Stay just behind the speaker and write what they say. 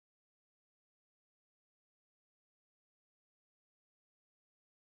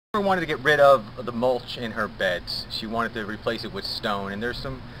Wanted to get rid of the mulch in her beds. She wanted to replace it with stone, and there's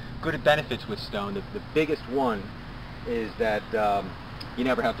some good benefits with stone. The biggest one is that you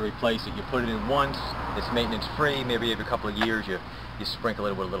never have to replace it. You put it in once, it's maintenance free. Maybe every couple of years you sprinkle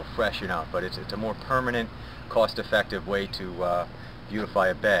it with a little freshener out, but it's a more permanent, cost-effective way to beautify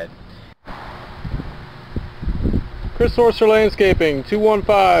a bed. Chris Orser Landscaping,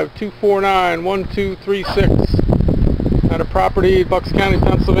 215-249-1236. At a property in Bucks County,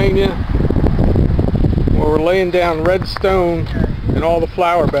 Pennsylvania, where we're laying down red stone in all the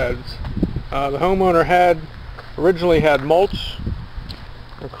flower beds. The homeowner originally had mulch.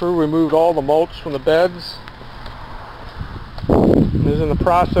 The crew removed all the mulch from the beds and is in the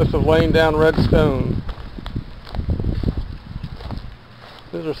process of laying down red stone.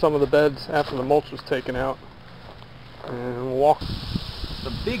 These are some of the beds after the mulch was taken out. And we'll walk.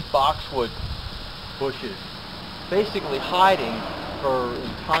 Some big boxwood bushes basically hiding her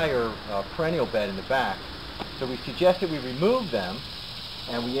entire perennial bed in the back. So we suggested we remove them,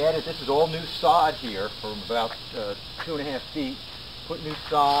 and we added, this is all new sod here from about 2.5 feet, put new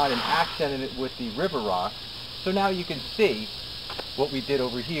sod and accented it with the river rock. So now you can see what we did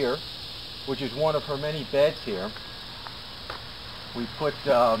over here, which is one of her many beds here. We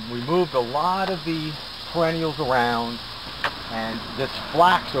moved a lot of the perennials around. And this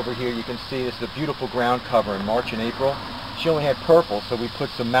flax over here, you can see this is a beautiful ground cover in March and April. She only had purple, so we put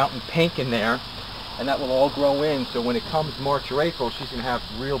some mountain pink in there, and that will all grow in. So when it comes March or April, she's going to have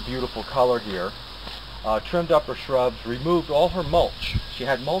real beautiful color here. Trimmed up her shrubs, removed all her mulch. She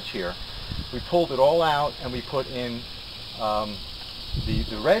had mulch here. We pulled it all out, and we put in the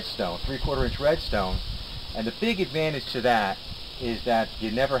redstone, 3/4 inch redstone. And the big advantage to that is that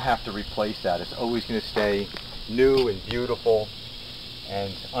you never have to replace that. It's always going to stay new and beautiful,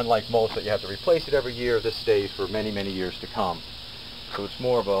 and unlike mulch that you have to replace it every year, this stays for many, many years to come. So it's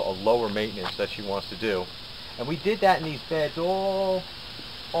more of a lower maintenance that she wants to do. And we did that in these beds all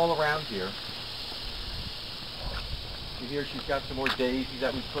around here. So here she's got some more daisies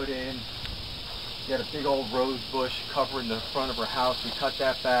that we put in. She had a big old rose bush covering the front of her house. We cut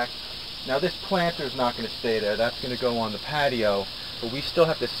that back. Now this planter is not going to stay there. That's going to go on the patio. But we still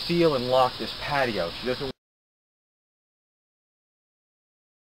have to seal and lock this patio. She doesn't